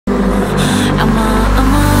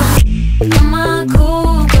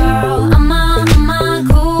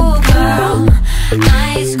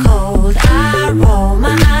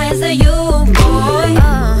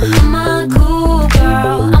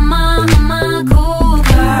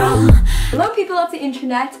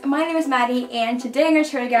internet. My name is Maddie and today I'm going to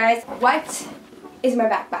show you guys what is my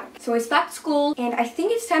backpack. So it's back to school and I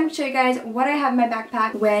think it's time to show you guys what I have in my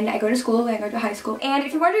backpack when I go to school, when I go to high school. And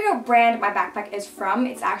if you're wondering what brand my backpack is from,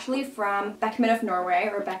 it's actually from Beckman of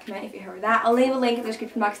Norway, or Beckman if you heard that. I'll leave a link in the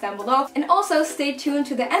description box down below. And also stay tuned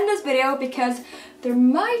to the end of this video because there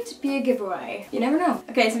might be a giveaway. You never know.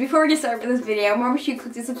 Okay, so before we get started with this video, make sure you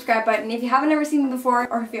click the subscribe button if you haven't ever seen me before,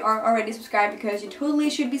 or if you are already subscribed, because you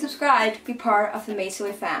totally should be subscribed to be part of the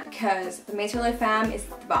Mazerly fam, because the Mazerly fam is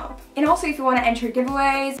the bomb. And also if you want to enter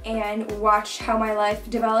giveaways and watch how my life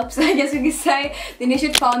develops, I guess we could say, then you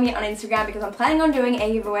should follow me on Instagram because I'm planning on doing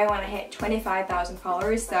a giveaway when I hit 25,000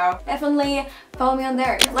 followers, so definitely follow me on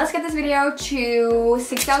there. Let's get this video to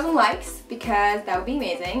 6,000 likes because that would be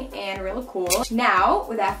amazing and really cool. Now,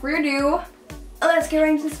 without further ado, let's get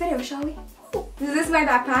right into this video, shall we? This is my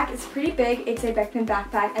backpack. It's pretty big. It's a Beckman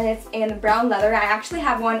backpack and it's in brown leather. I actually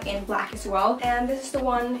have one in black as well, and this is the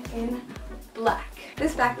one in black.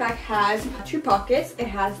 This backpack has two pockets. It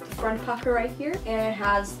has the front pocket right here and it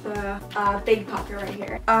has the big pocket right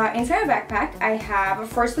here. Inside my backpack I have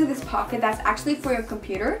firstly this pocket that's actually for your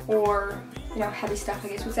computer, or you know, heavy stuff, I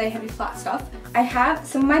guess we'd say, heavy flat stuff. I have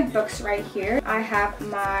some of my books right here. I have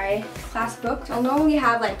my class books. I'll normally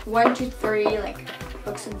have like 1, 2, 3 like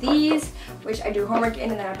books of these, which I do homework in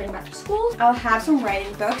and then I bring back to school. I'll have some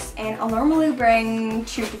writing books and I'll normally bring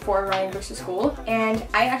 2 to 4 writing books to school. And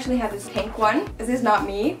I actually have this pink one. This is not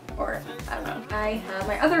me, or I don't know. I have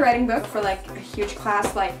my other writing book for like a huge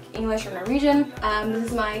class like English or Norwegian. This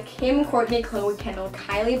is my Kim, Courtney, Chloe, Kendall,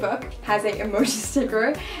 Kylie book. Has a emoji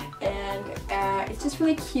sticker and it's just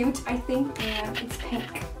really cute, I think. It's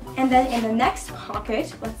pink. And then in the next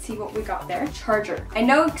pocket, let's see what we got there. Charger. I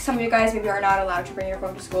know some of you guys maybe are not allowed to bring your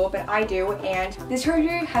phone to school, but I do, and this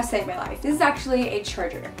charger has saved my life. This is actually a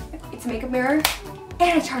charger. It's a makeup mirror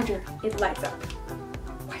and a charger. It lights up.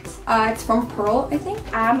 What? It's from Pearl, I think.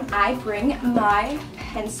 I bring my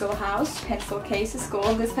pencil case to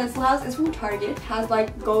school. This pencil house is from Target. It has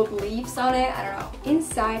like gold leaves on it. I don't know.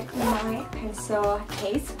 Inside my pencil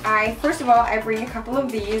case, first of all, I bring a couple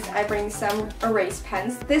of these. I bring some erase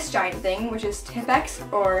pens. This giant thing, which is Tipex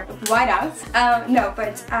or whiteouts.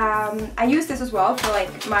 I use this as well for like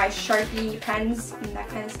my Sharpie pens and that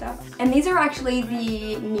kind of stuff. And these are actually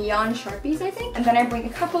the neon Sharpies, I think. And then I bring a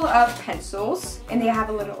couple of pencils, and they have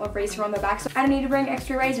a little eraser on the back. So I don't need to bring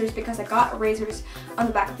extra erasers because I got erasers on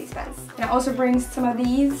the back of these pens. And I also bring some of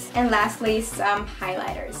these, and lastly some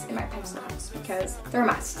highlighters in my pencil house because they're a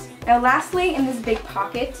must. Now lastly, in this big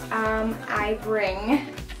pocket, I bring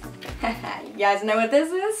you guys know what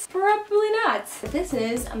this is? Probably not. This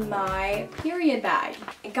is my period bag.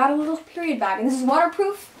 I got a little period bag and this is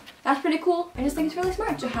waterproof. That's pretty cool. I just think it's really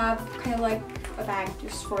smart to have kind of like a bag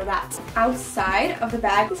just for that. Outside of the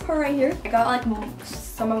bag, this part right here, I got like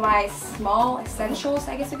some of my small essentials,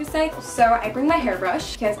 I guess you could say. So I bring my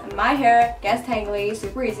hairbrush because my hair gets tangly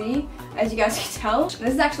super easy, as you guys can tell.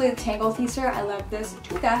 This is actually the Tangle Teaser. I love this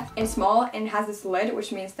to death. It's small and has this lid,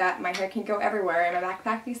 which means that my hair can go everywhere in my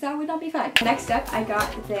backpack because that would not be fun. Next up, I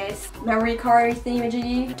got this memory card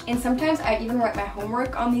thingamajiggy, and sometimes I even write my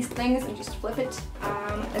homework on these things and just flip it.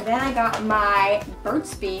 And then I got my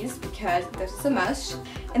Burt's Bees because this is a must.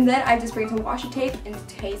 And then I just bring some washi tape in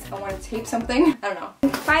case I want to tape something. I don't know.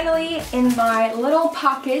 And finally, in my little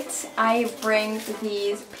pocket, I bring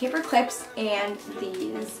these paper clips and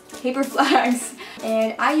these paper flags.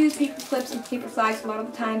 And I use paper clips and paper flags a lot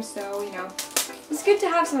of the time, so you know, it's good to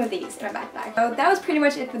have some of these in my backpack. So that was pretty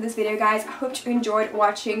much it for this video, guys. I hope you enjoyed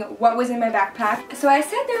watching what was in my backpack. So I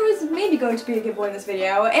said there was maybe going to be a giveaway in this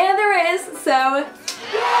video, and there is, so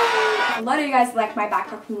yay! A lot of you guys liked my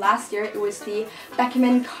backpack from last year. It was the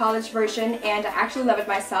Beckman college version, and I actually love it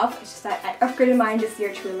myself. It's just that I upgraded mine this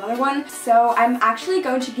year to another one. So I'm actually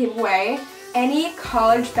going to give away any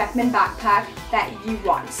college Beckman backpack that you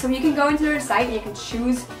want. So you can go into their site and you can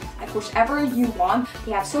choose like whichever you want.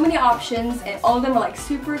 They have so many options and all of them are like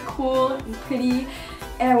super cool and pretty.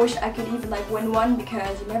 And I wish I could even like win one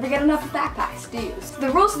because you never get enough of backpacks, do you? So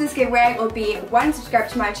the rules of this giveaway will be 1, subscribe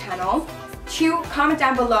to my channel. 2, comment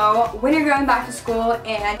down below when you're going back to school,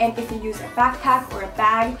 and if you use a backpack or a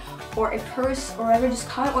bag or a purse or whatever, just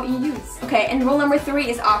comment what you use. Okay, and rule number 3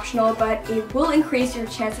 is optional, but it will increase your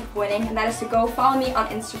chance of winning, and that is to go follow me on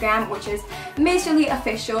Instagram, which is Mazerly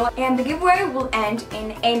Official, and the giveaway will end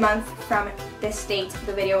in a month from this date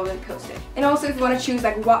the video will be posted. And also, if you want to choose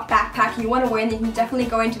like what backpack you want to win, you can definitely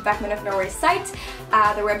go into Beckman of Norway's site.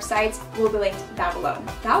 The website will be linked down below.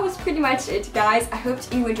 That was pretty much it, guys. I hope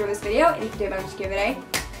you enjoyed this video, and if you did, just give it a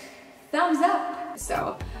thumbs up.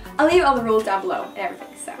 So I'll leave all the rules down below and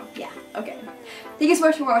everything, so yeah, okay. Thank you so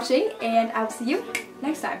much for watching, and I'll see you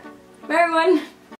next time. Bye everyone!